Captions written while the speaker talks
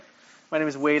My name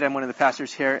is Wade. I'm one of the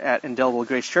pastors here at Indelible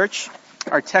Grace Church.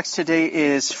 Our text today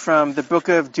is from the book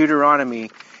of Deuteronomy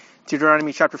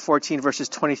chapter 14, verses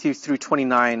 22 through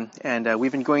 29. And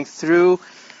we've been going through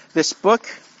this book.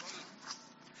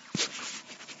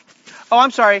 Oh,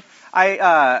 I'm sorry.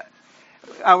 We're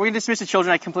going to dismiss the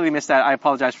children. I completely missed that. I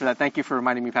apologize for that. Thank you for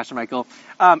reminding me, Pastor Michael.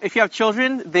 If you have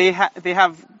children, they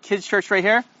have kids' church right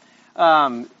here.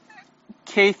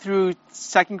 K through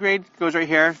second grade goes right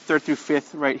here. Third through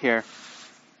fifth right here.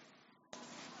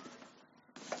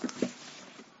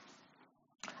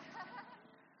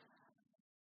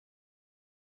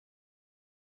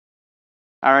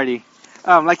 Alrighty.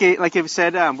 Like I've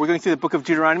said, we're going through the book of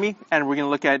Deuteronomy, and we're going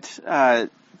to look at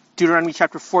Deuteronomy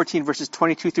chapter 14, verses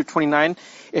 22 through 29.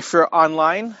 If you're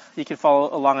online, you can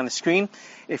follow along on the screen.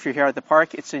 If you're here at the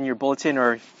park, it's in your bulletin,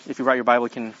 or if you brought your Bible,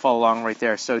 you can follow along right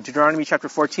there. So Deuteronomy chapter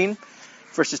 14,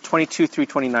 verses 22 through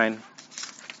 29.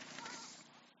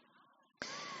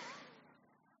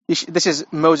 This is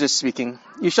Moses speaking.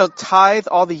 You shall tithe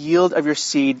all the yield of your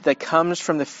seed that comes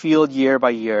from the field year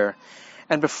by year.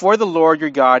 And before the Lord your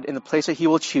God, in the place that he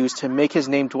will choose to make his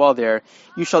name dwell there,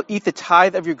 you shall eat the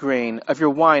tithe of your grain, of your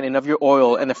wine, and of your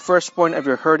oil, and the firstborn of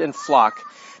your herd and flock,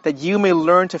 that you may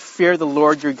learn to fear the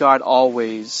Lord your God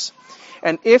always.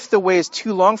 And if the way is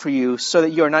too long for you, so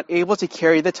that you are not able to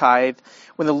carry the tithe,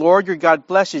 when the Lord your God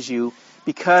blesses you,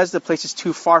 because the place is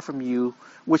too far from you,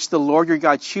 which the Lord your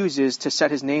God chooses to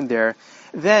set his name there,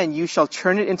 then you shall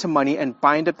turn it into money and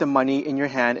bind up the money in your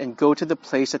hand and go to the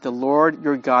place that the Lord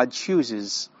your God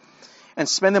chooses. And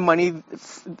spend the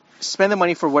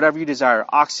money for whatever you desire,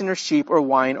 oxen or sheep or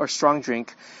wine or strong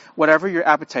drink, whatever your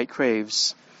appetite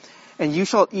craves. And you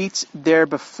shall eat there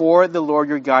before the Lord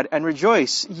your God and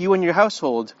rejoice, you and your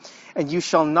household. And you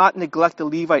shall not neglect the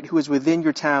Levite who is within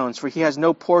your towns, for he has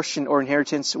no portion or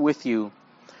inheritance with you.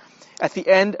 At the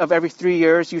end of every 3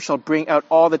 years you shall bring out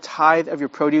all the tithe of your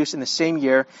produce in the same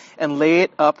year and lay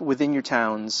it up within your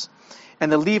towns.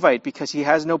 And the Levite, because he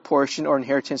has no portion or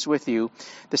inheritance with you,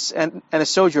 and the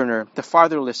sojourner, the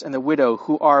fatherless, and the widow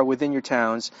who are within your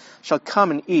towns, shall come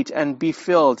and eat and be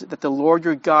filled, that the Lord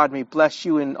your God may bless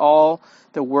you in all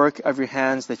the work of your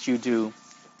hands that you do.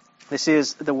 This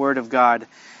is the word of God.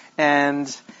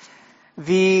 And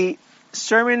the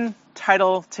sermon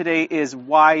title today is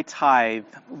Why Tithe?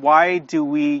 Why do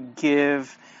we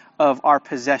give of our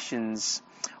possessions?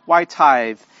 Why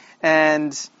tithe?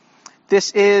 And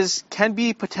this can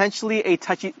be potentially a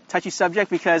touchy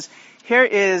subject, because here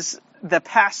is the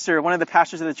pastor, one of the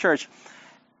pastors of the church,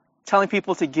 telling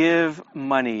people to give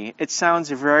money. It sounds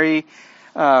very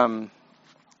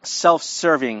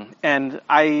self-serving, and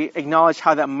I acknowledge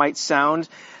how that might sound,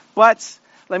 but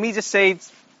let me just say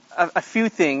a few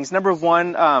things. Number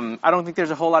one, I don't think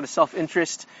there's a whole lot of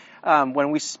self-interest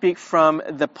when we speak from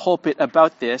the pulpit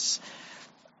about this.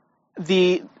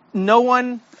 No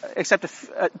one except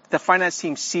the finance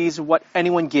team sees what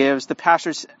anyone gives. The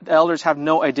pastors, the elders have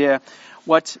no idea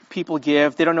what people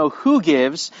give. They don't know who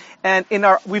gives. And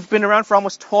we've been around for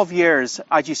almost 12 years,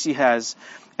 IGC has.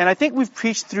 And I think we've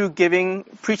preached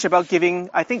about giving,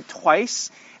 I think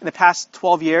twice in the past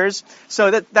 12 years. So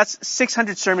that's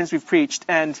 600 sermons we've preached,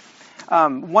 and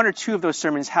one or two of those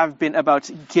sermons have been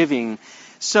about giving.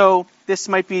 So this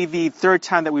might be the third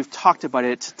time that we've talked about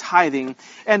it, tithing.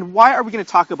 And why are we going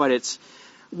to talk about it?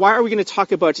 Why are we going to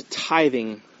talk about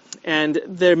tithing? And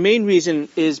the main reason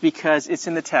is because it's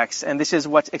in the text, and this is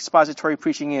what expository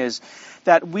preaching is,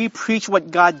 that we preach what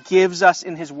God gives us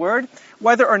in his word,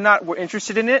 whether or not we're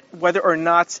interested in it, whether or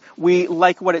not we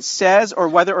like what it says, or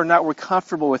whether or not we're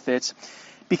comfortable with it,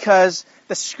 because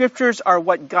the scriptures are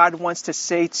what God wants to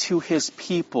say to his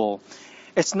people.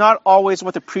 It's not always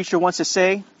what the preacher wants to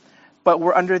say, but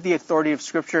we're under the authority of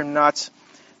scripture, not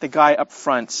the guy up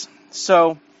front.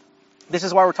 So this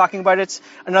is why we're talking about it.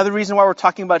 Another reason why we're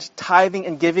talking about tithing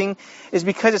and giving is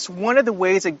because it's one of the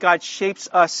ways that God shapes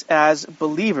us as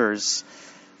believers.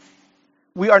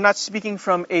 We are not speaking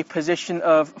from a position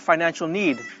of financial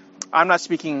need. I'm not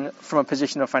speaking from a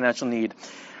position of financial need.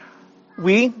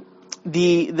 We,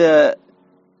 the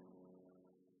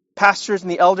pastors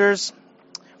and the elders,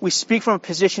 we speak from a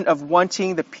position of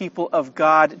wanting the people of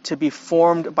God to be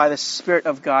formed by the Spirit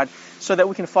of God so that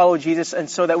we can follow Jesus and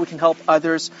so that we can help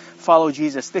others follow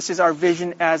Jesus. This is our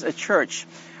vision as a church.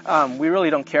 We really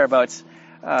don't care about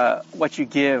what you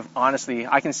give, honestly.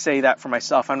 I can say that for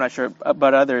myself. I'm not sure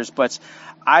about others, but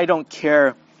I don't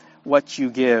care what you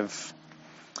give.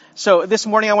 So this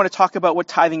morning I want to talk about what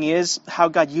tithing is, how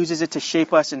God uses it to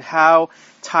shape us, and how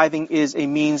tithing is a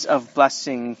means of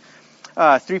blessing.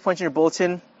 3 points in your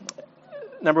bulletin.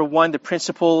 Number 1, the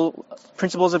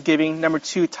principles of giving. Number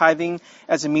 2, tithing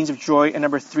as a means of joy. And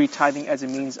number 3, tithing as a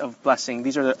means of blessing.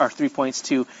 These are our 3 points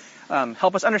to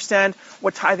help us understand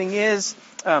what tithing is.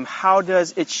 How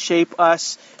does it shape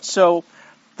us? So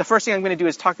the first thing I'm going to do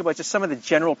is talk about just some of the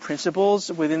general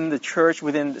principles within the church,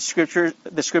 within the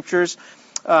scriptures.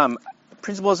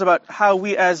 Principles about how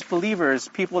we as believers,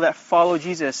 people that follow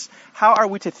Jesus, how are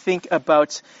we to think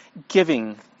about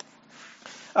giving?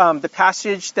 The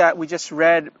passage that we just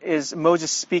read is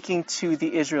Moses speaking to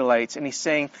the Israelites, and he's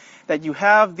saying that you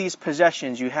have these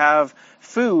possessions, you have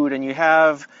food, and you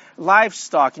have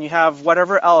livestock, and you have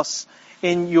whatever else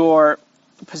in your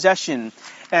possession,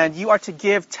 and you are to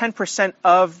give 10%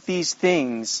 of these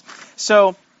things.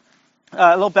 So,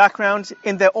 a little background.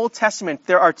 In the Old Testament,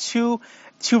 there are two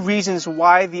reasons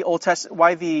why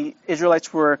the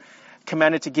Israelites were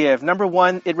commanded to give. Number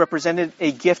 1, it represented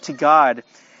a gift to God.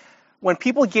 When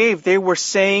people gave, they were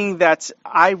saying that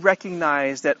I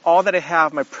recognize that all that I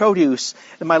have, my produce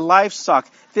and my livestock,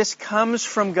 this comes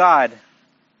from God.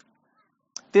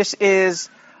 This is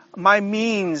my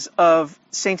means of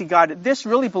saying to God, this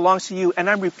really belongs to you, and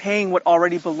I'm repaying what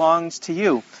already belongs to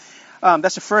you.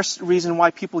 That's the first reason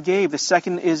why people gave. The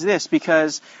second is this,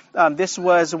 because this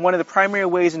was one of the primary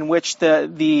ways in which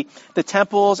the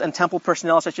temples and temple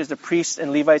personnel, such as the priests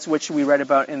and Levites, which we read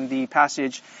about in the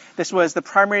passage, this was the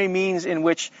primary means in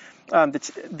which for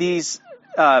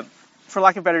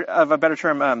lack of a better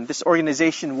term, this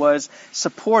organization was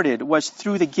supported, was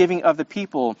through the giving of the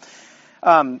people.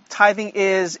 Tithing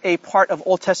is a part of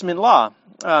Old Testament law.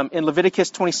 In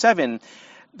Leviticus 27,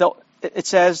 it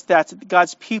says that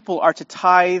God's people are to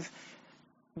tithe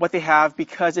what they have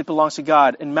because it belongs to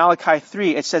God. In Malachi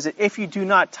 3, it says that if you do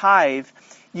not tithe,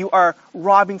 you are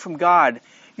robbing from God.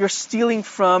 You're stealing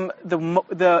from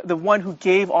the one who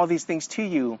gave all these things to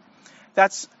you.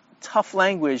 That's tough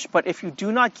language, but if you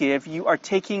do not give, you are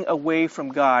taking away from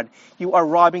God. You are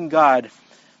robbing God.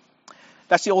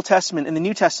 That's the Old Testament. In the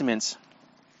New Testament,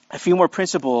 a few more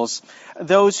principles.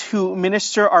 Those who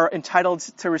minister are entitled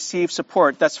to receive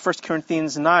support. That's 1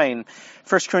 Corinthians 9.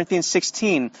 1 Corinthians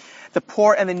 16. The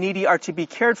poor and the needy are to be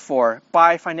cared for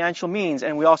by financial means.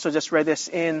 And we also just read this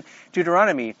in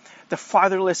Deuteronomy. The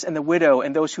fatherless and the widow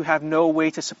and those who have no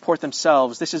way to support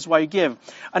themselves. This is why you give.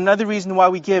 Another reason why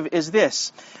we give is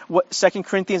this. 2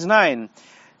 Corinthians 9.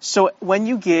 So when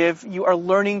you give, you are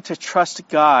learning to trust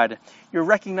God. You're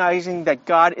recognizing that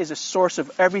God is a source of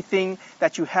everything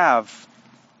that you have.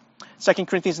 2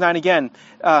 Corinthians 9 again.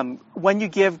 When you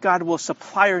give, God will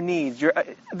supply your needs.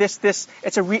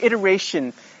 It's a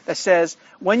reiteration that says,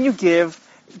 when you give,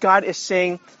 God is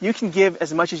saying, you can give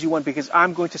as much as you want because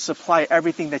I'm going to supply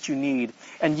everything that you need.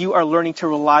 And you are learning to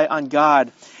rely on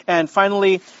God. And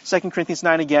finally, 2 Corinthians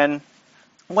 9 again.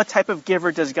 What type of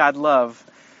giver does God love?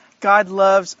 God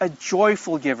loves a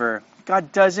joyful giver.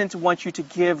 God doesn't want you to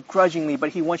give grudgingly, but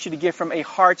He wants you to give from a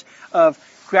heart of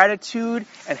gratitude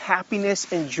and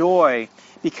happiness and joy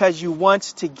because you want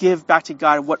to give back to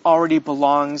God what already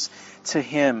belongs to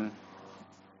Him.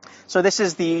 So this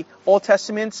is the Old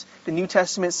Testament, the New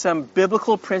Testament, some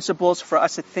biblical principles for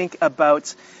us to think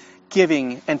about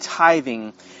giving and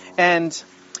tithing. And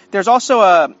there's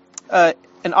also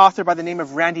an author by the name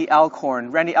of Randy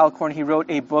Alcorn. Randy Alcorn, he wrote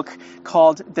a book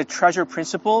called The Treasure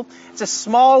Principle. It's a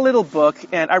small little book,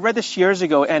 and I read this years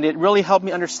ago, and it really helped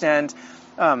me understand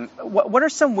what are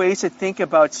some ways to think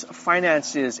about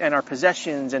finances and our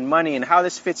possessions and money and how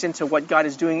this fits into what God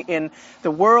is doing in the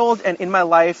world and in my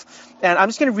life. And I'm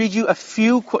just going to read you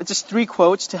just 3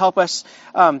 quotes to help us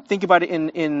think about it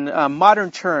in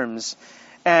modern terms.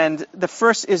 And the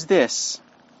first is this.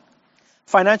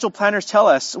 Financial planners tell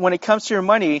us, when it comes to your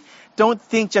money, don't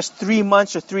think just 3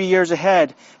 months or 3 years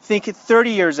ahead. Think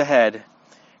 30 years ahead.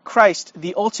 Christ,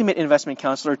 the ultimate investment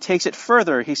counselor, takes it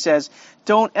further. He says,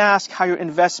 don't ask how your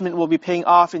investment will be paying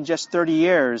off in just 30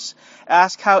 years.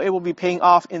 Ask how it will be paying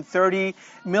off in 30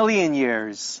 million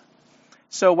years.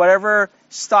 So whatever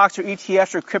stocks or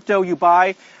ETFs or crypto you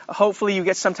buy, hopefully you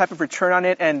get some type of return on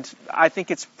it. And I think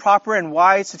it's proper and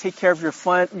wise to take care of your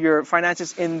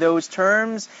finances in those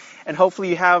terms. And hopefully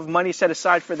you have money set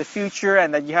aside for the future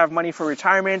and that you have money for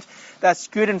retirement. That's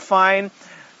good and fine.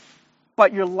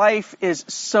 But your life is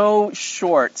so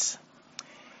short.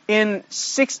 At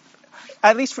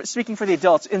least speaking for the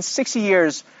adults, in 60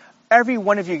 years, every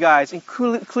one of you guys,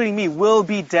 including me, will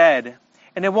be dead.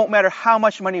 And it won't matter how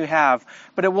much money you have,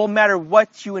 but it will matter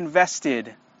what you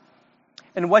invested.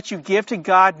 And what you give to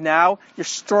God now, you're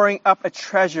storing up a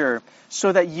treasure so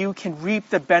that you can reap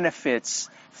the benefits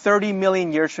 30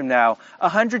 million years from now,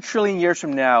 100 trillion years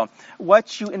from now.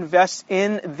 What you invest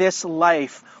in this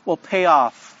life will pay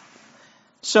off.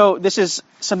 So this is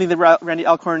something that Randy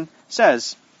Alcorn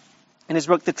says in his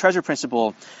book, The Treasure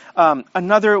Principle.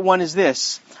 Another one is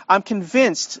this: I'm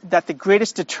convinced that the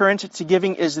greatest deterrent to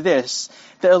giving is this: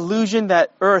 the illusion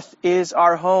that earth is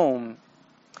our home.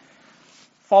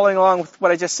 Following along with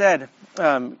what I just said,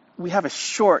 we have a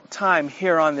short time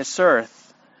here on this earth.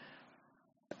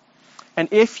 And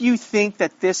if you think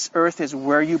that this earth is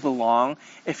where you belong,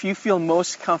 if you feel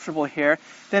most comfortable here,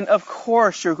 then of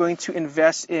course you're going to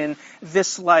invest in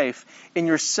this life, in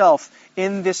yourself,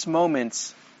 in this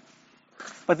moment.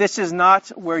 But this is not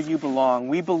where you belong.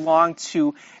 We belong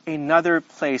to another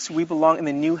place. We belong in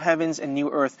the new heavens and new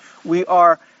earth. We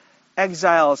are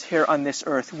exiles here on this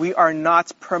earth. We are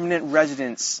not permanent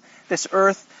residents. This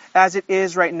earth, as it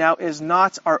is right now, is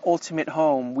not our ultimate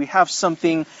home. We have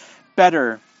something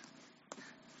better.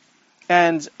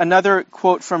 And another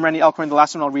quote from Randy Alcorn, the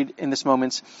last one I'll read in this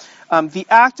moment. The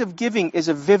act of giving is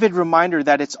a vivid reminder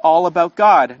that it's all about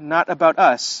God, not about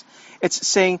us. It's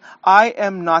saying, I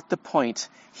am not the point.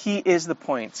 He is the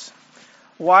point.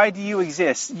 Why do you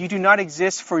exist? You do not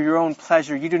exist for your own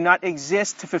pleasure. You do not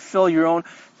exist to fulfill your own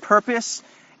purpose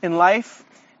in life.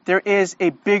 There is a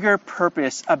bigger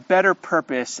purpose, a better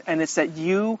purpose, and it's that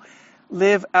you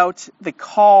live out the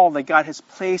call that God has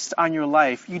placed on your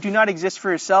life. You do not exist for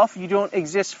yourself. You don't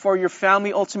exist for your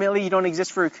family ultimately. You don't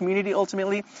exist for your community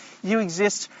ultimately. You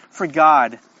exist for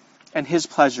God and His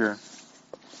pleasure.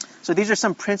 So these are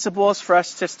some principles for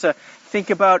us just to think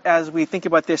about as we think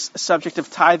about this subject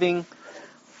of tithing.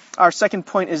 Our second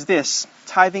point is this: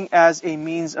 tithing as a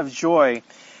means of joy.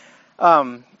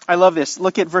 I love this.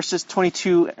 Look at verses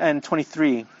 22 and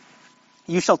 23.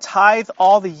 You shall tithe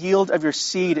all the yield of your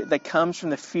seed that comes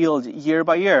from the field year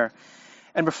by year.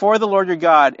 And before the Lord your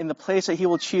God, in the place that He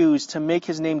will choose to make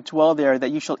His name dwell there,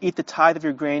 that you shall eat the tithe of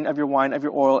your grain, of your wine, of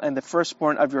your oil, and the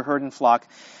firstborn of your herd and flock,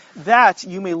 that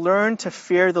you may learn to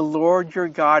fear the Lord your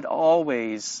God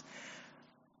always.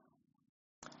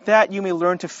 That you may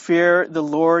learn to fear the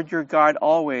Lord your God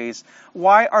always.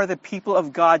 Why are the people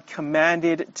of God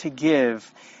commanded to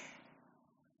give?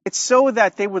 It's so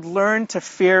that they would learn to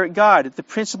fear God. The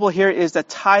principle here is that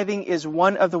tithing is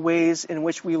one of the ways in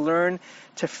which we learn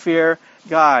to fear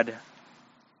God.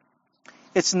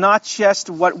 It's not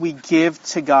just what we give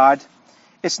to God.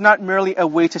 It's not merely a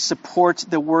way to support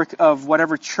the work of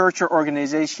whatever church or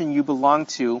organization you belong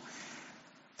to.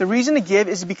 The reason to give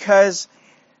is because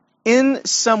in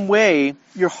some way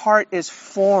your heart is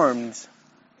formed.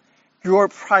 Your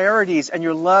priorities and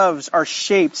your loves are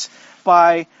shaped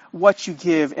by what you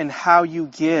give and how you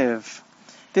give.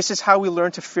 This is how we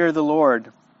learn to fear the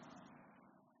Lord.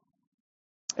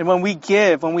 And when we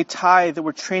give, when we tithe,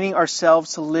 we're training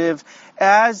ourselves to live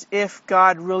as if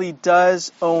God really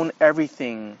does own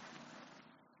everything.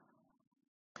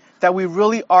 That we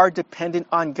really are dependent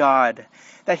on God.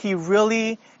 That He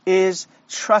really is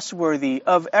trustworthy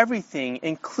of everything,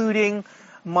 including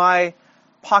my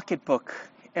pocketbook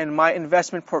and my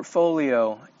investment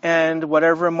portfolio and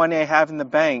whatever money I have in the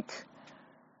bank.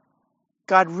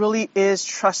 God really is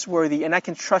trustworthy, and I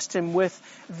can trust Him with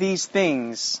these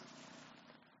things.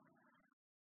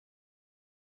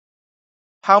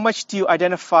 How much do you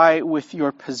identify with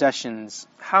your possessions?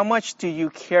 How much do you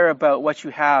care about what you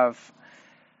have,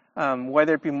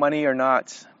 whether it be money or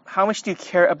not? How much do you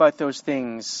care about those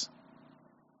things?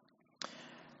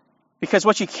 Because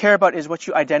what you care about is what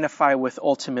you identify with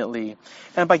ultimately.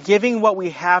 And by giving what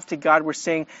we have to God, we're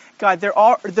saying, God, there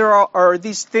are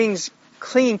these things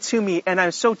clinging to me, and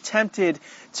I'm so tempted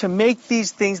to make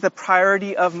these things the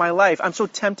priority of my life. I'm so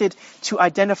tempted to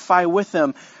identify with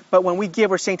them. But when we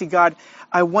give, we're saying to God,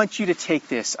 I want you to take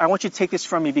this. I want you to take this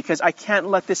from me because I can't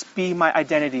let this be my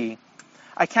identity.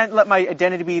 I can't let my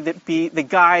identity be the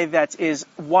guy that is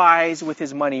wise with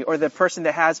his money or the person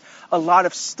that has a lot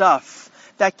of stuff.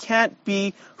 That can't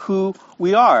be who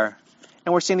we are.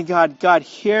 And we're saying to God, God,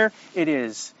 here it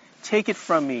is. Take it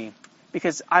from me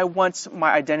because I want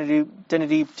my identity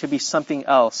to be something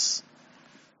else.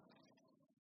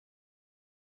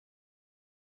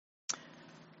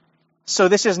 So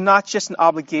this is not just an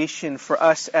obligation for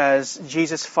us as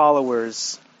Jesus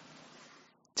followers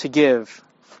to give.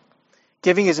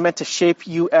 Giving is meant to shape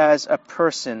you as a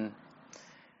person.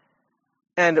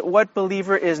 And what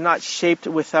believer is not shaped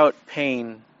without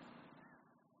pain?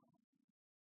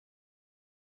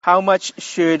 How much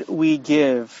should we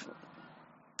give?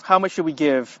 How much should we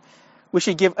give? We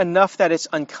should give enough that it's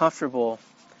uncomfortable.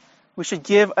 We should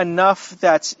give enough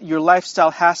that your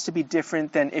lifestyle has to be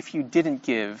different than if you didn't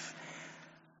give.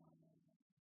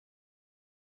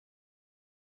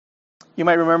 You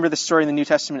might remember the story in the New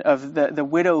Testament of the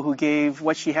widow who gave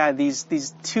what she had,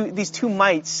 these two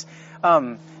mites,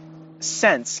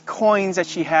 cents, coins that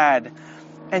she had.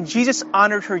 And Jesus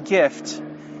honored her gift.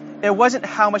 It wasn't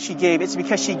how much she gave. It's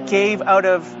because she gave out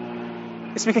of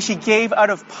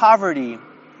poverty.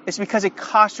 It's because it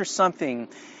cost her something.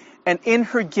 And in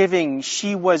her giving,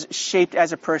 she was shaped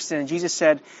as a person. And Jesus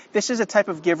said, this is the type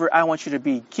of giver I want you to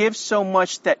be. Give so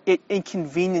much that it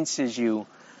inconveniences you.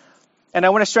 And I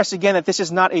want to stress again that this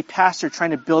is not a pastor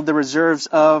trying to build the reserves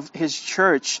of his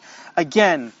church.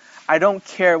 Again, I don't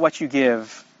care what you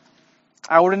give.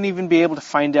 I wouldn't even be able to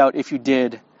find out if you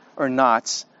did or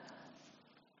not.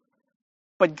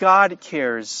 But God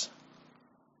cares.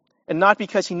 And not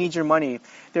because he needs your money.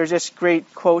 There's this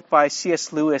great quote by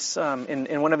C.S. Lewis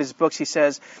in one of his books. He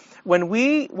says, when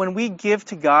we give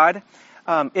to God,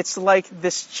 it's like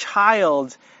this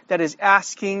child that is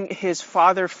asking his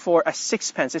father for a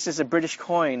sixpence. This is a British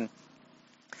coin.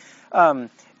 And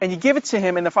you give it to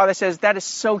him, and the father says, that is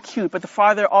so cute. But the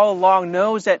father all along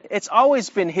knows that it's always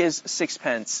been his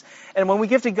sixpence. And when we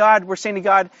give to God, we're saying to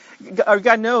God, or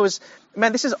God knows,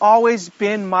 man, this has always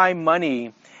been my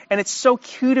money. And it's so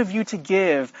cute of you to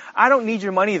give. I don't need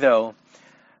your money, though.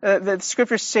 The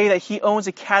scriptures say that he owns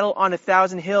a cattle on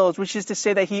 1,000 hills, which is to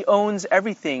say that he owns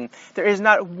everything. There is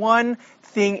not one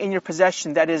thing in your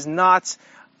possession that is not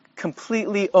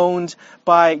completely owned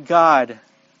by God.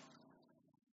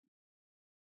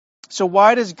 So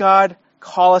why does God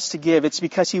call us to give? It's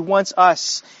because he wants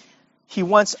us. He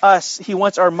wants us. He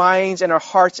wants our minds and our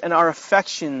hearts and our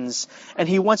affections. And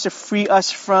he wants to free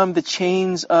us from the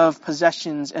chains of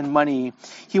possessions and money.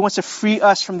 He wants to free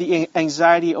us from the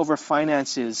anxiety over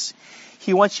finances.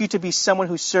 He wants you to be someone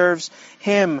who serves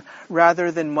him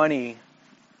rather than money.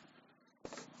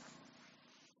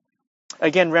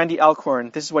 Again, Randy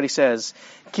Alcorn, this is what he says.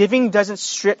 Giving doesn't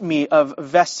strip me of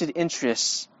vested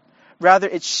interests. Rather,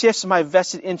 it shifts my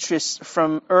vested interests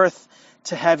from earth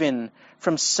to heaven,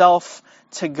 from self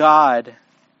to God.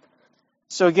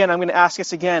 So again, I'm going to ask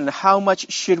us again, how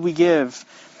much should we give?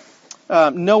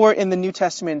 Nowhere in the New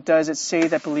Testament does it say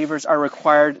that believers are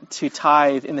required to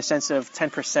tithe in the sense of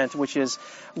 10%, which is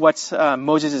what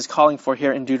Moses is calling for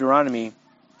here in Deuteronomy.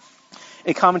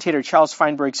 A commentator, Charles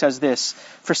Feinberg, says this: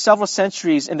 for several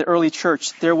centuries in the early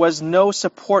church, there was no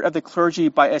support of the clergy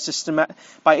by a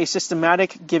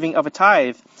systematic giving of a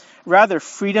tithe. Rather,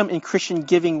 freedom in Christian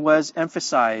giving was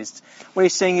emphasized. What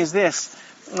he's saying is this.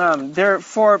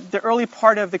 For the early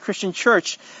part of the Christian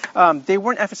church, they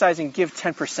weren't emphasizing give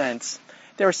 10%.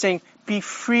 They were saying be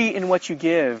free in what you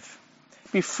give.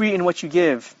 Be free in what you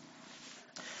give.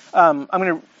 I'm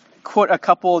going to quote a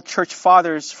couple church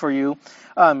fathers for you.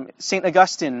 St.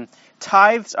 Augustine,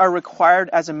 tithes are required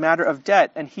as a matter of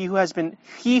debt, and he who has been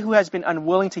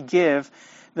unwilling to give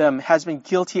them has been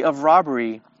guilty of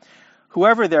robbery.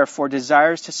 Whoever, therefore,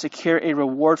 desires to secure a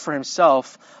reward for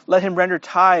himself, let him render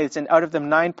tithes, and out of them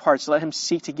 9 parts let him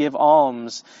seek to give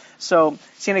alms. So,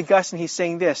 St. Augustine, he's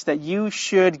saying this, that you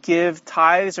should give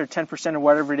tithes or 10% or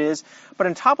whatever it is, but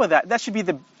on top of that, that should be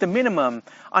the minimum.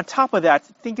 On top of that,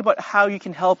 think about how you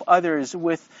can help others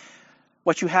with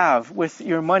what you have, with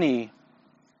your money.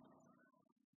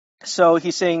 So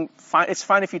he's saying, it's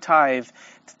fine if you tithe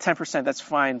 10%, that's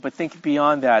fine, but think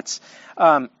beyond that.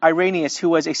 Irenaeus, who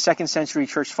was a 2nd century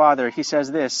church father, he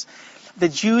says this: the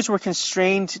Jews were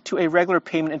constrained to a regular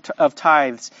payment of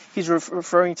tithes. He's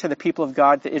referring to the people of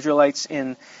God, the Israelites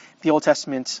in the Old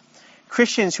Testament.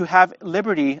 Christians who have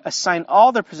liberty assign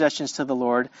all their possessions to the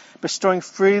Lord, bestowing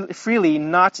freely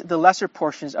not the lesser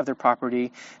portions of their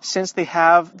property, since they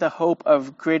have the hope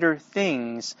of greater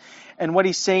things. And what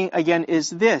he's saying again is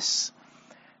this,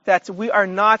 that we are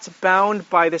not bound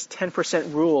by this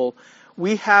 10% rule.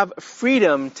 We have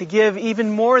freedom to give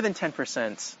even more than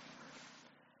 10%.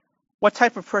 What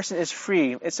type of person is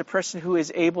free? It's a person who is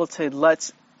able to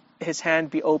let his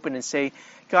hand be open and say,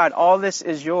 God, all this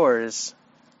is yours.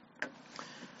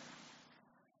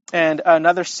 And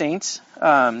another saint,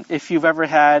 if you've ever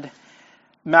had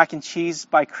mac and cheese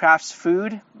by Kraft's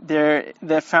Food,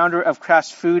 the founder of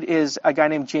Kraft's Food is a guy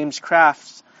named James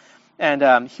Kraft,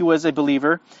 and he was a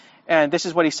believer. And this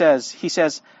is what he says. He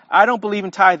says, I don't believe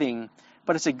in tithing,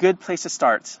 but it's a good place to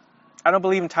start. I don't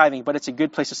believe in tithing, but it's a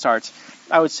good place to start.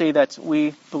 I would say that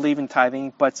we believe in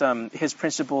tithing, but his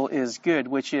principle is good,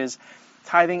 which is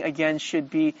tithing, again, should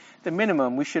be the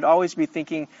minimum. We should always be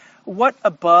thinking, what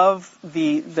above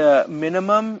the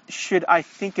minimum should I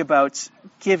think about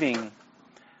giving?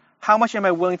 How much am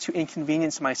I willing to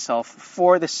inconvenience myself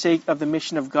for the sake of the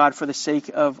mission of God, for the sake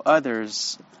of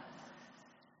others?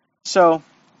 So,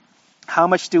 how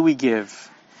much do we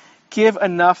give? Give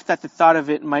enough that the thought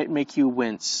of it might make you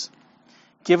wince.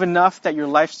 Give enough that your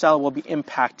lifestyle will be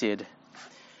impacted.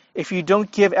 If you don't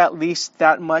give at least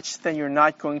that much, then you're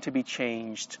not going to be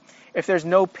changed. If there's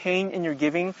no pain in your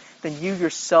giving, then you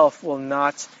yourself will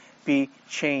not be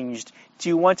changed. Do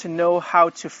you want to know how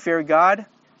to fear God?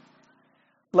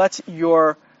 Let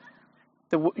your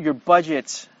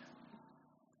budget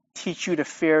teach you to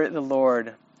fear the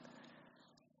Lord.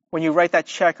 When you write that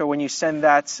check or when you send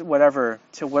that whatever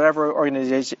to whatever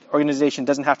organization,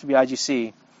 doesn't have to be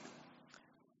IGC,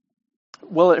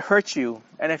 will it hurt you?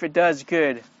 And if it does,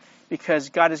 good, because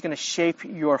God is going to shape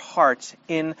your heart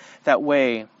in that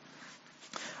way.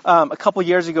 A couple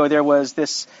years ago, there was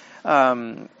this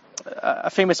a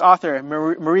famous author,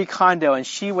 Marie Kondo, and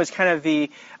she was kind of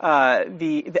the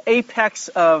apex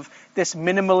of this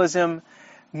minimalism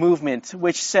movement,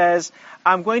 which says,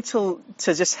 I'm going to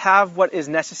just have what is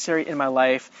necessary in my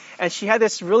life. And she had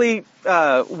this really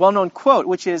well-known quote,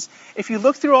 which is, if you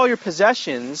look through all your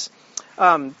possessions,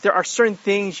 there are certain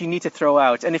things you need to throw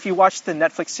out. And if you watch the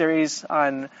Netflix series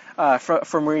on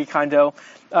for Marie Kondo,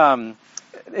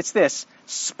 it's this: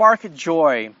 spark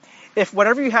joy. If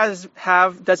whatever you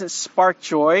have doesn't spark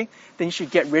joy, then you should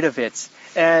get rid of it.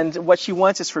 And what she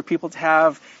wants is for people to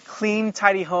have clean,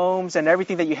 tidy homes, and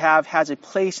everything that you have has a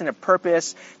place and a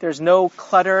purpose. There's no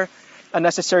clutter,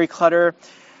 unnecessary clutter.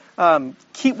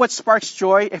 Keep what sparks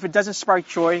joy. If it doesn't spark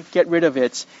joy, get rid of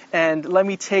it. And let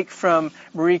me take from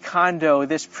Marie Kondo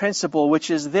this principle, which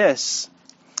is this: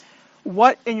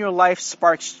 what in your life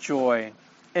sparks joy,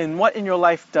 and what in your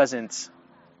life doesn't?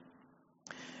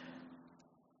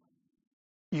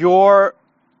 Your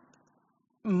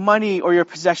money or your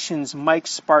possessions might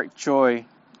spark joy.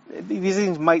 These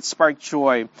things might spark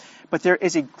joy, but there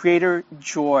is a greater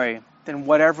joy than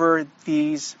whatever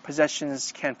these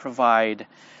possessions can provide.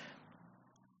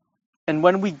 And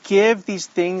when we give these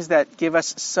things that give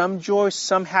us some joy,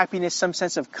 some happiness, some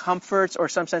sense of comfort, or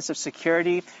some sense of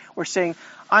security, we're saying,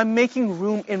 I'm making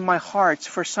room in my heart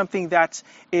for something that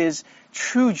is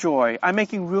true joy. I'm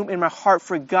making room in my heart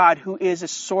for God, who is a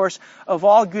source of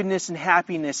all goodness and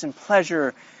happiness and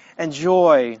pleasure and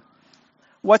joy.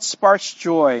 What sparks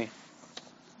joy?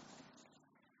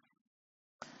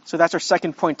 So that's our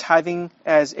second point, tithing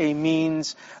as a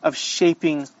means of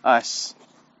shaping us.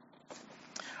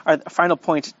 Our final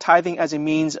point, tithing as a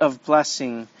means of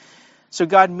blessing. So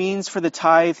God means for the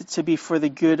tithe to be for the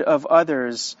good of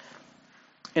others.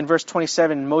 In verse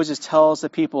 27, Moses tells the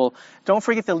people, don't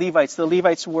forget the Levites. The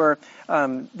Levites were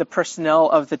the personnel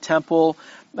of the temple.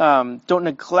 Don't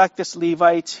neglect this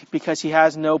Levite because he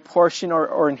has no portion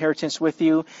or inheritance with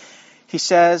you. He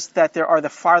says that there are the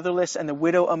fatherless and the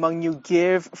widow among you.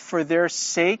 Give for their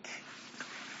sake.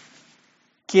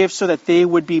 Give so that they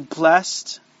would be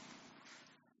blessed.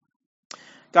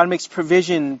 God makes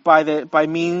provision by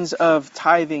means of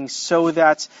tithing so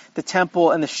that the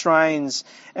temple and the shrines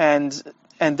and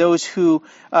those who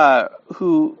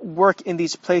work in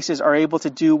these places are able to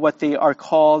do what they are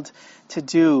called to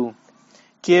do.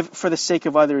 Give for the sake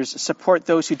of others. Support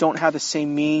those who don't have the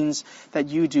same means that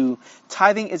you do.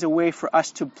 Tithing is a way for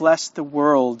us to bless the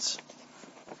world,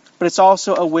 but it's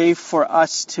also a way for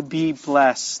us to be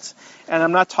blessed. And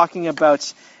I'm not talking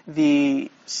about the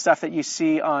stuff that you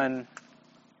see on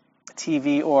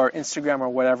TV or Instagram or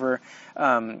whatever.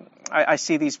 I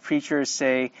see these preachers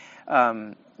say,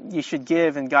 you should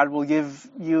give and God will give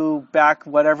you back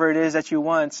whatever it is that you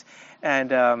want.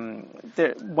 And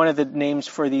one of the names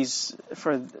for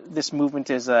this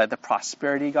movement is the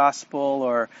prosperity gospel,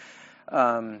 or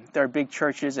there are big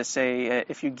churches that say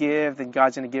if you give, then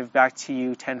God's going to give back to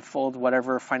you tenfold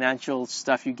whatever financial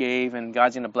stuff you gave, and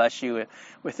God's going to bless you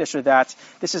with this or that.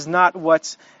 This is not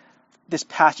what this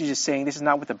passage is saying. This is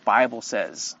not what the Bible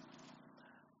says.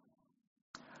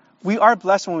 We are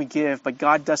blessed when we give, but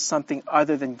God does something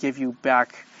other than give you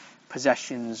back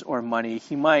possessions or money.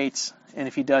 He might, and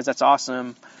if he does, that's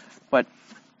awesome, but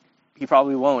he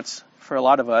probably won't for a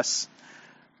lot of us.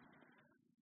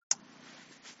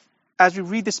 As we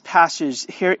read this passage,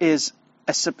 here is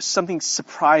something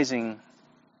surprising,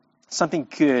 something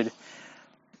good.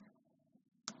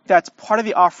 That part of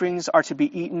the offerings are to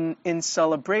be eaten in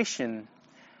celebration.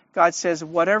 God says,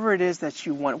 whatever it is that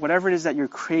you want, whatever it is that you're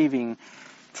craving,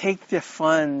 take the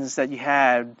funds that you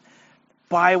had,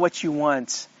 buy what you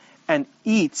want, and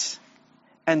eat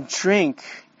and drink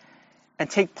and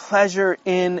take pleasure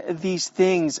in these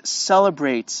things.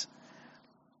 Celebrate.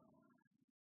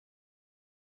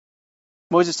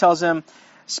 Moses tells them,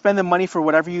 spend the money for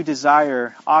whatever you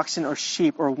desire, oxen or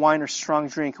sheep or wine or strong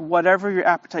drink, whatever your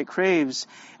appetite craves,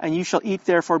 and you shall eat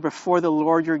therefore before the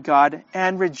Lord your God,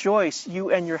 and rejoice, you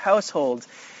and your household.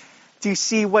 Do you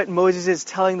see what Moses is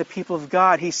telling the people of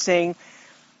God? He's saying,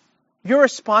 your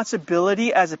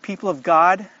responsibility as a people of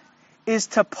God is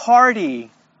to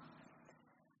party.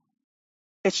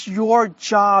 It's your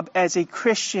job as a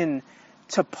Christian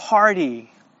to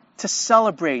party, to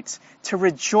celebrate, to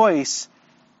rejoice.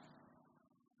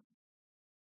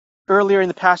 Earlier in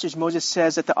the passage, Moses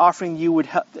says that the offering you would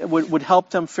help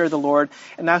them fear the Lord.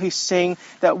 And now he's saying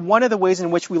that one of the ways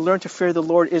in which we learn to fear the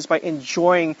Lord is by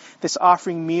enjoying this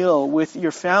offering meal with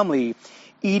your family,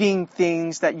 eating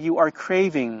things that you are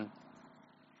craving.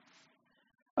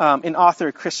 An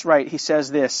author, Chris Wright, he says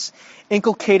this: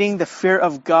 inculcating the fear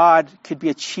of God could be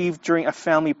achieved during a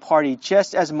family party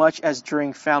just as much as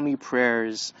during family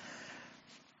prayers.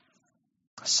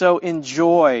 So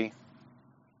enjoy.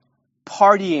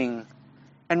 Partying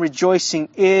and rejoicing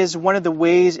is one of the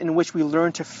ways in which we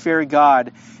learn to fear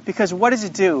God. Because what does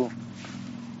it do?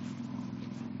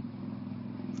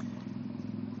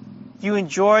 You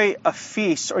enjoy a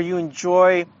feast or you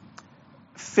enjoy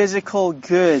physical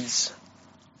goods.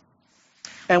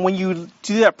 And when you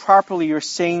do that properly, you're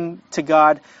saying to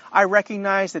God, I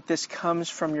recognize that this comes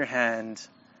from your hand.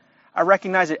 I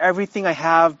recognize that everything I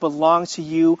have belongs to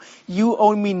you. You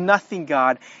owe me nothing,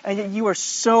 God. And yet you are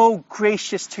so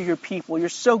gracious to your people. You're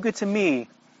so good to me.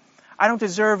 I don't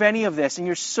deserve any of this, and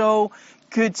you're so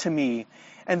good to me.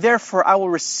 And therefore, I will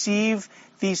receive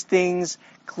these things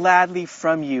gladly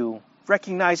from you,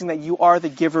 recognizing that you are the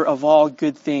giver of all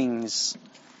good things.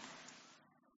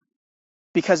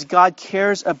 Because God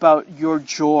cares about your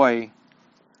joy.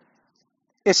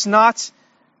 It's not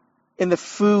in the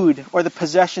food or the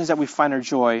possessions that we find our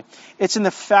joy. It's in the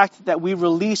fact that we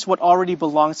release what already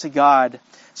belongs to God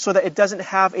so that it doesn't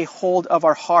have a hold of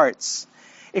our hearts.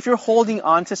 If you're holding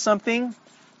on to something,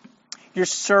 you're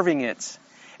serving it.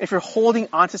 If you're holding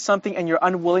on to something and you're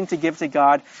unwilling to give to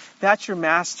God, that's your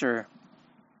master.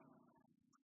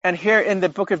 And here in the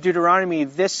book of Deuteronomy,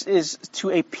 this is to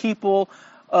the people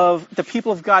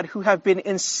of God who have been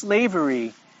in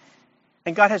slavery.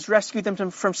 And God has rescued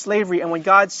them from slavery. And when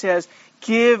God says,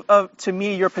 give to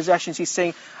me your possessions, he's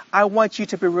saying, I want you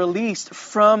to be released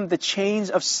from the chains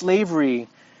of slavery.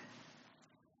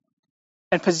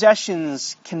 And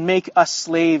possessions can make us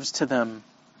slaves to them.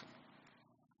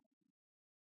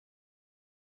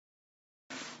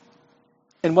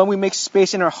 And when we make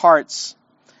space in our hearts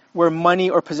where money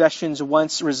or possessions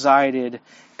once resided,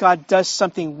 God does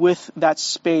something with that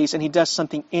space and he does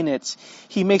something in it.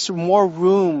 He makes more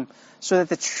room so that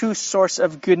the true source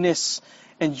of goodness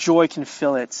and joy can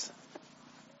fill it.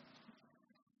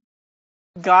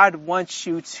 God wants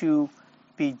you to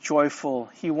be joyful.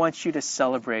 He wants you to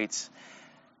celebrate.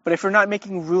 But if you're not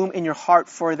making room in your heart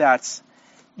for that,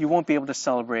 you won't be able to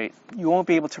celebrate. You won't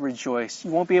be able to rejoice. You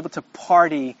won't be able to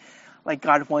party like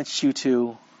God wants you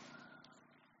to.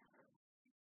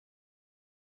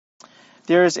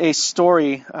 There is a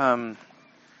story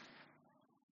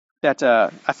that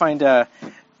I find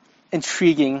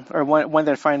intriguing, or one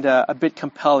that I find a bit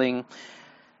compelling.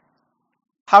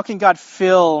 How can God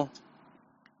fill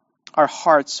our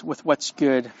hearts with what's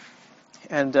good?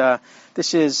 And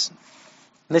this is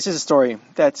a story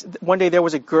that one day there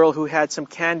was a girl who had some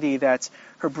candy that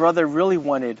her brother really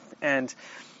wanted, and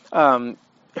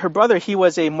her brother, he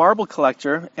was a marble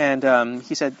collector, and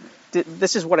he said,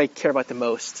 "This is what I care about the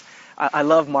most. I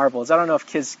love marbles. I don't know if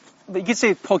kids." You could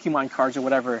say Pokemon cards or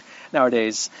whatever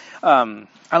nowadays.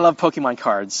 I love Pokemon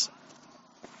cards.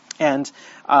 And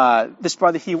this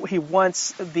brother, he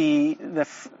wants the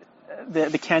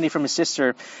candy from his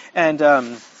sister.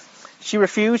 And she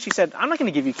refused. She said, I'm not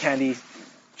going to give you candy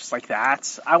just like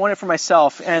that. I want it for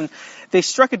myself. And they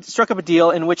struck up a deal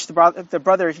in which the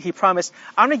brother, he promised,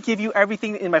 I'm going to give you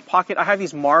everything in my pocket. I have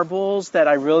these marbles that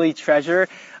I really treasure.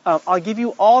 I'll give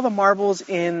you all the marbles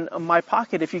in my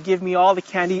pocket if you give me all the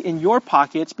candy in your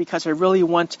pockets, because I really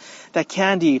want that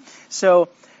candy. So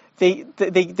they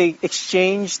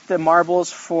exchanged the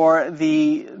marbles for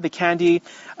the candy.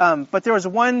 But there was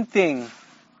one thing,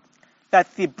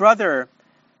 that the brother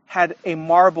had a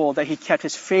marble that he kept,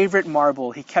 his favorite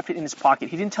marble. He kept it in his pocket.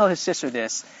 He didn't tell his sister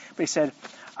this, but he said,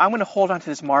 I'm going to hold on to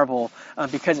this marble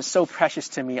because it's so precious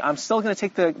to me. I'm still going to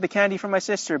take the candy from my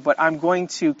sister, but I'm going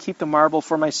to keep the marble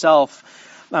for myself,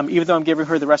 even though I'm giving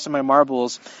her the rest of my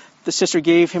marbles. The sister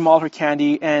gave him all her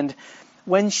candy, and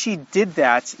when she did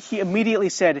that, he immediately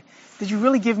said, did you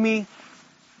really give me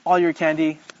all your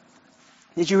candy?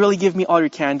 Did you really give me all your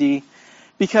candy?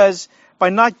 Because by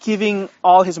not giving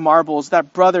all his marbles,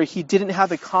 that brother, he didn't have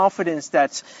the confidence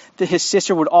that his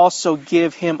sister would also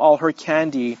give him all her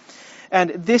candy. And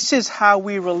this is how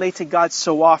we relate to God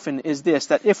so often, is this,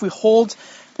 that if we hold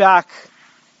back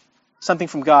something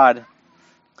from God,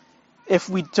 if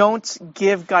we don't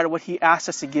give God what he asks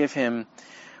us to give him,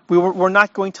 we're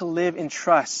not going to live in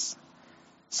trust.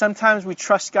 Sometimes we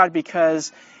trust God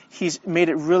because He's made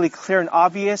it really clear and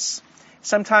obvious.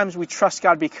 Sometimes we trust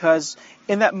God because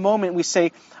in that moment we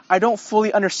say, I don't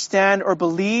fully understand or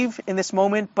believe in this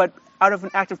moment, but out of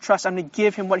an act of trust, I'm going to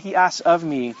give Him what He asks of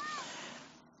me.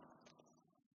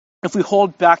 If we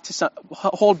hold back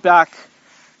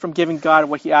from giving God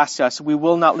what He asks us, we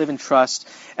will not live in trust.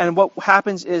 And what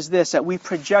happens is this, that we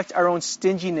project our own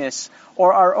stinginess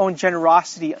or our own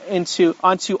generosity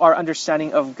onto our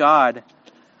understanding of God.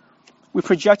 We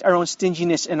project our own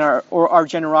stinginess or our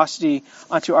generosity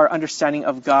onto our understanding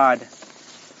of God.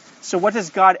 So what does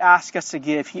God ask us to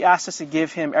give? He asks us to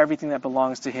give Him everything that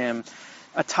belongs to Him.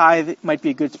 A tithe might be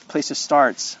a good place to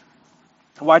start.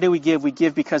 Why do we give? We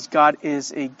give because God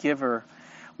is a giver.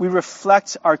 We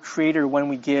reflect our Creator when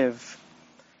we give.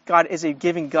 God is a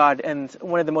giving God, and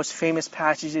one of the most famous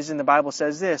passages in the Bible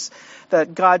says this,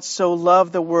 that God so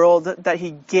loved the world that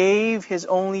He gave His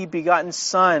only begotten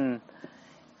Son.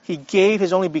 He gave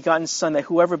His only begotten Son that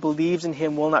whoever believes in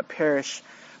Him will not perish,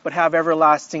 but have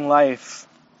everlasting life.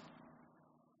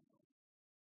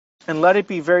 And let it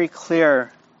be very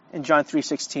clear in John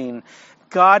 3:16,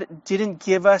 God didn't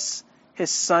give us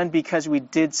His Son because we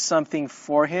did something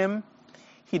for Him.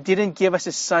 He didn't give us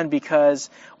His Son because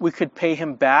we could pay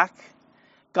Him back.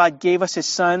 God gave us His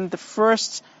Son. The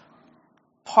first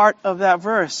part of that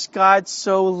verse, God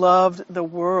so loved the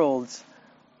world.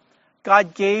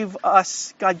 God gave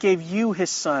you His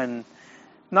Son,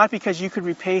 not because you could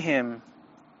repay Him,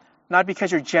 not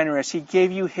because you're generous. He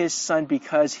gave you His Son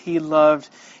because He loved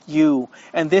you.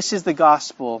 And this is the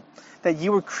gospel, that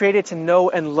you were created to know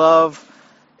and love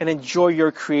and enjoy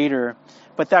your Creator.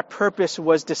 But that purpose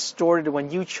was distorted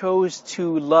when you chose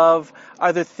to love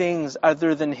other things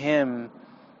other than Him,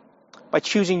 by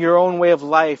choosing your own way of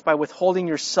life, by withholding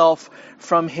yourself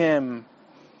from Him.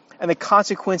 And the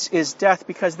consequence is death,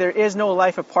 because there is no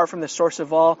life apart from the source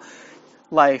of all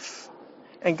life.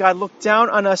 And God looked down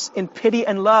on us in pity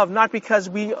and love, not because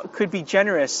we could be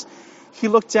generous. He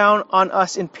looked down on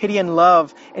us in pity and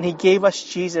love, and He gave us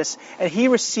Jesus. And He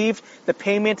received the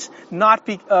payment not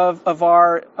of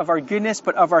our goodness,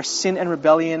 but of our sin and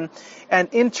rebellion. And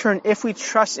in turn, if we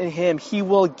trust in Him, He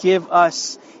will give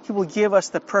us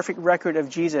the perfect record of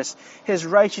Jesus, His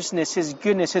righteousness, His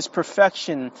goodness, His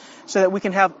perfection, so that we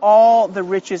can have all the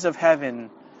riches of heaven.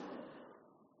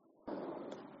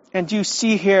 And do you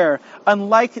see here,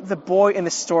 unlike the boy in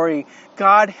the story,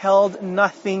 God held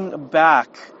nothing back.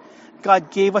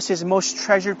 God gave us His most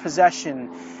treasured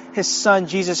possession, His Son,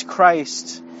 Jesus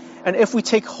Christ. And if we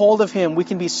take hold of Him, we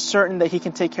can be certain that He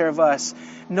can take care of us,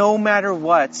 no matter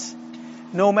what.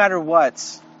 No matter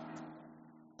what.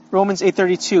 Romans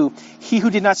 8:32, He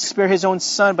who did not spare His own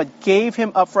Son, but gave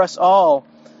Him up for us all.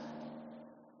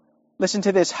 Listen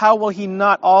to this. How will He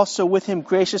not also with Him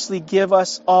graciously give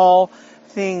us all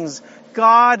things?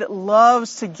 God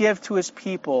loves to give to His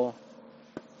people.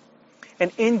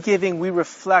 And in giving, we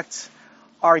reflect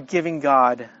our giving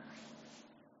God.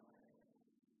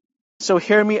 So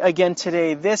hear me again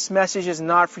today. This message is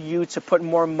not for you to put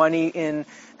more money in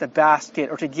the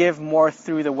basket or to give more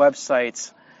through the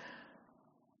website.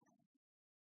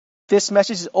 This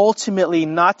message is ultimately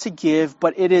not to give,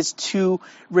 but it is to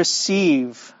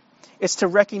receive. It's to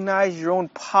recognize your own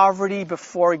poverty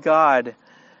before God,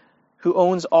 who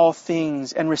owns all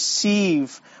things, and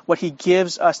receive what He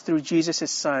gives us through Jesus,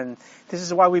 His Son. This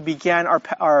is why we began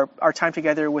our time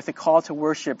together with a call to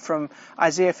worship from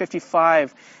Isaiah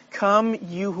 55. Come,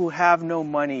 you who have no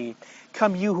money.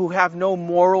 Come, you who have no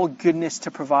moral goodness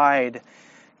to provide.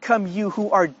 Come, you who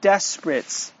are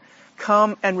desperate.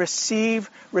 Come and receive,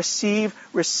 receive,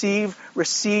 receive,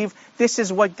 receive. This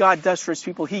is what God does for His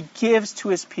people. He gives to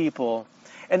His people.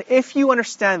 And if you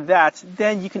understand that,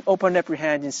 then you can open up your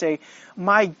hand and say,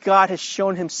 my God has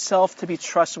shown Himself to be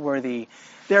trustworthy.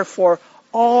 Therefore,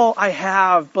 all I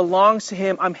have belongs to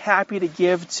Him. I'm happy to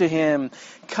give to Him.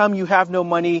 Come, you have no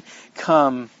money,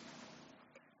 come.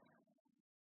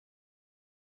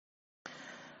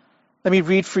 Let me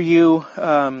read for you,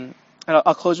 and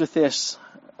I'll close with this,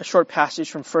 a short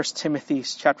passage from 1 Timothy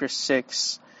chapter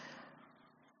 6.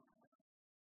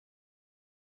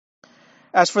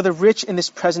 As for the rich in this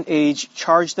present age,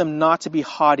 charge them not to be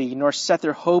haughty, nor set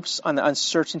their hopes on the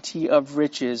uncertainty of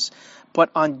riches, but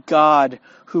on God,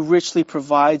 who richly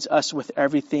provides us with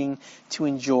everything to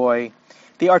enjoy.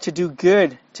 They are to do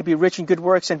good, to be rich in good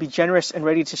works, and be generous and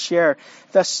ready to share,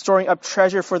 thus storing up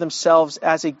treasure for themselves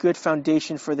as a good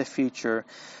foundation for the future,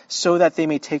 so that they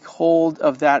may take hold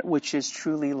of that which is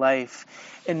truly life.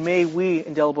 And may we,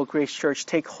 Indelible Grace Church,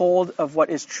 take hold of what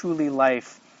is truly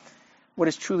life. What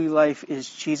is truly life is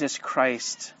Jesus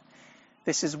Christ.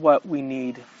 This is what we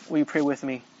need. Will you pray with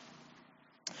me?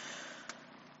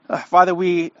 Father,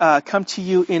 we come to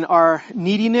you in our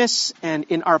neediness and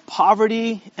in our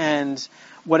poverty, and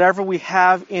whatever we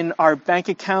have in our bank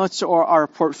accounts or our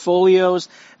portfolios,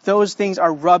 those things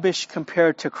are rubbish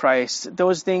compared to Christ.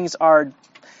 Those things are,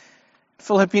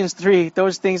 Philippians 3,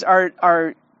 those things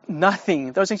are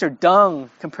nothing. Those things are dung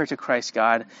compared to Christ,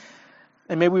 God.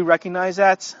 And may we recognize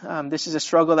that. This is a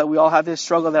struggle that we all have, this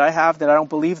struggle that I have, that I don't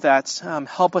believe that.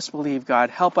 Help us believe, God.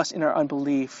 Help us in our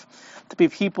unbelief to be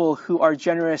people who are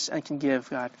generous and can give,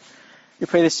 God. We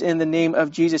pray this in the name of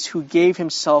Jesus, who gave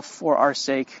himself for our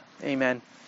sake. Amen.